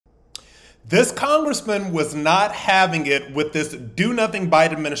This congressman was not having it with this do-nothing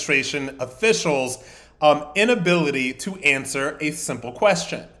Biden administration officials' inability to answer a simple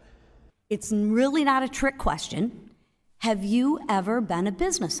question. It's really not a trick question. Have you ever been a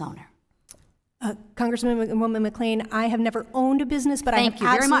business owner? Congresswoman McClain, I have never owned a business, but I have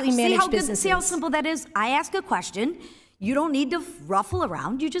absolutely managed businesses. See how simple that is? I ask a question. You don't need to ruffle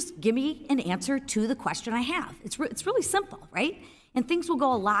around. You just give me an answer to the question I have. It's really simple, right? And things will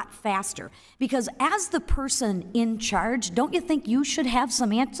go a lot faster. Because as the person in charge, don't you think you should have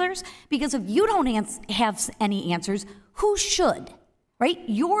some answers? Because if you don't have any answers, who should? Right?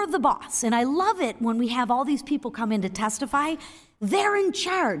 You're the boss. And I love it when we have all these people come in to testify. They're in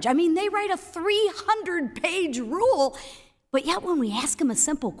charge. I mean, they write a 300-page rule, but yet when we ask them a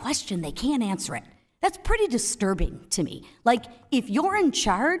simple question, they can't answer it. That's pretty disturbing to me. Like, if you're in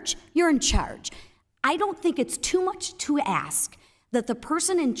charge, you're in charge. I don't think it's too much to ask that the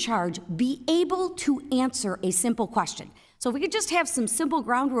person in charge be able to answer a simple question. So if we could just have some simple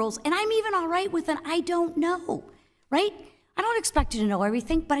ground rules, and I'm even all right with an I don't know, right? I don't expect you to know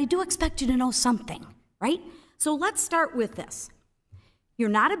everything, but I do expect you to know something, right? So let's start with this. You're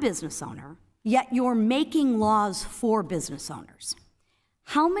not a business owner, yet you're making laws for business owners.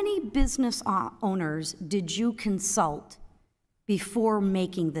 How many business owners did you consult before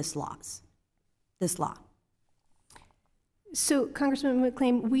making this law? So, Congressman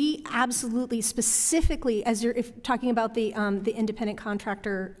McClain, we absolutely, specifically, as you're talking about the independent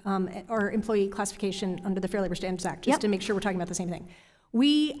contractor or employee classification under the Fair Labor Standards Act, just to make sure we're talking about the same thing.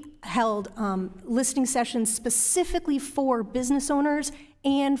 We held listening sessions specifically for business owners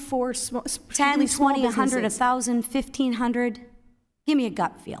and for 10, 20, 100, 1,000, 1,500. Give me a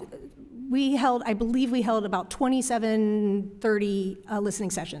gut feel. We held, I believe we held about 27, 30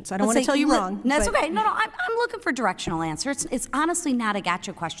 listening sessions. So I don't want to tell you wrong. That's okay. No, I'm looking for directional answer. It's honestly not a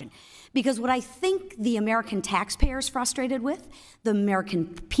gotcha question. Because what I think the American taxpayer is frustrated with, the American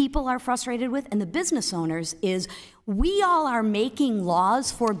people are frustrated with, and the business owners is we all are making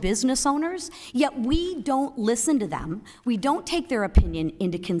laws for business owners, yet we don't listen to them. We don't take their opinion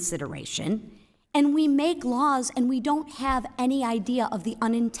into consideration. And we make laws and we don't have any idea of the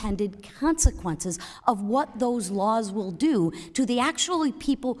unintended consequences of what those laws will do to the actually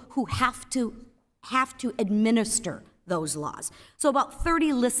people who have to administer those laws. So about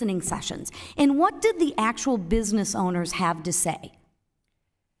 30 listening sessions. And what did the actual business owners have to say?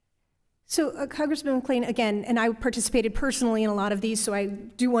 So, Congressman McClain, again, and I participated personally in a lot of these, so I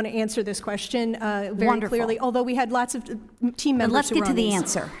do want to answer this question very clearly, although we had lots of team members. But let's get to the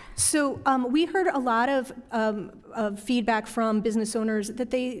answer. So we heard a lot of feedback from business owners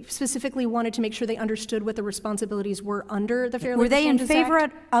that they specifically wanted to make sure they understood what the responsibilities were under the Fair Labor Standards Act. Were they in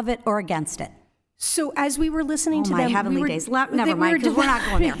favor of it or against it? So as we were listening to them, my heavenly days. Never mind, because we're not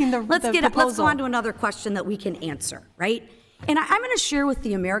going there. Let's go on to another question that we can answer, right? And I'm going to share with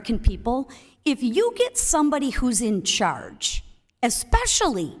the American people, if you get somebody who's in charge,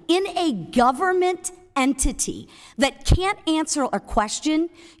 especially in a government entity that can't answer a question,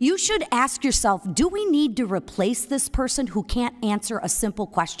 you should ask yourself, do we need to replace this person who can't answer a simple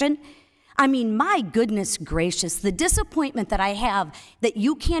question? I mean, my goodness gracious, the disappointment that I have that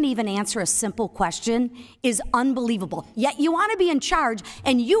you can't even answer a simple question is unbelievable. Yet you want to be in charge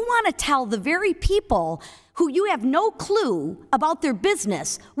and you want to tell the very people who you have no clue about their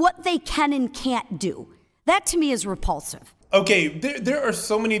business what they can and can't do. That to me is repulsive. Okay, there are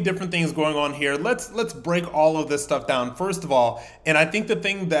so many different things going on here. Let's break all of this stuff down. First of all, and I think the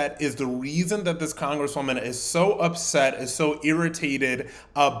thing that is the reason that this congresswoman is so upset, is so irritated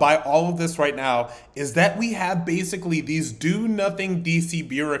by all of this right now, is that we have basically these do-nothing DC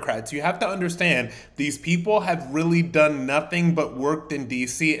bureaucrats. You have to understand, these people have really done nothing but worked in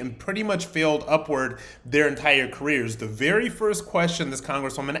DC and pretty much failed upward their entire careers. The very first question this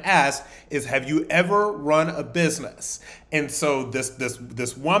congresswoman asked is, have you ever run a business? And so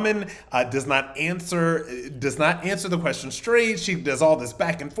this woman does not answer the question straight. She does all this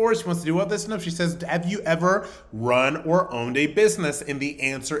back and forth. She wants to do all this stuff. She says, have you ever run or owned a business? And the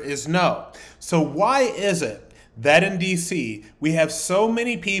answer is no. So why is it that in DC, we have so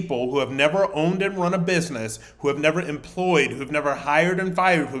many people who have never owned and run a business, who have never employed, who have never hired and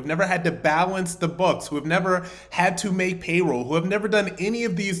fired, who have never had to balance the books, who have never had to make payroll, who have never done any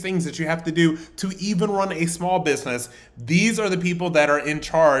of these things that you have to do to even run a small business. These are the people that are in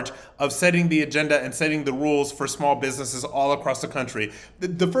charge of setting the agenda and setting the rules for small businesses all across the country.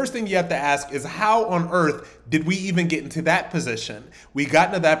 The first thing you have to ask is, how on earth did we even get into that position? We got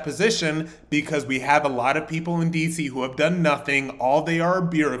into that position because we have a lot of people people in DC who have done nothing. All they are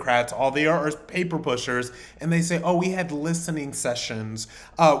bureaucrats. All they are paper pushers. And they say, oh, we had listening sessions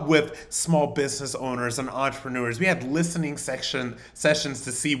with small business owners and entrepreneurs. We had listening sessions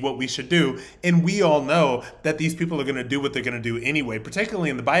to see what we should do. And we all know that these people are going to do what they're going to do anyway, particularly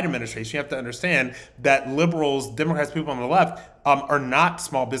in the Biden administration. You have to understand that liberals, Democrats, people on the left are not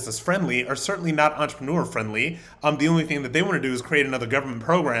small business friendly, are certainly not entrepreneur friendly. The only thing that they want to do is create another government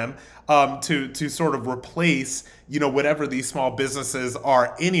program to sort of replace, whatever these small businesses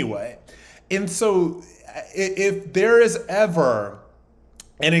are anyway. And so if there is ever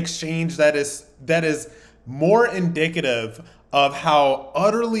an exchange that is more indicative of how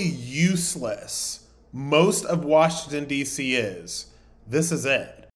utterly useless most of Washington, D.C. is, this is it.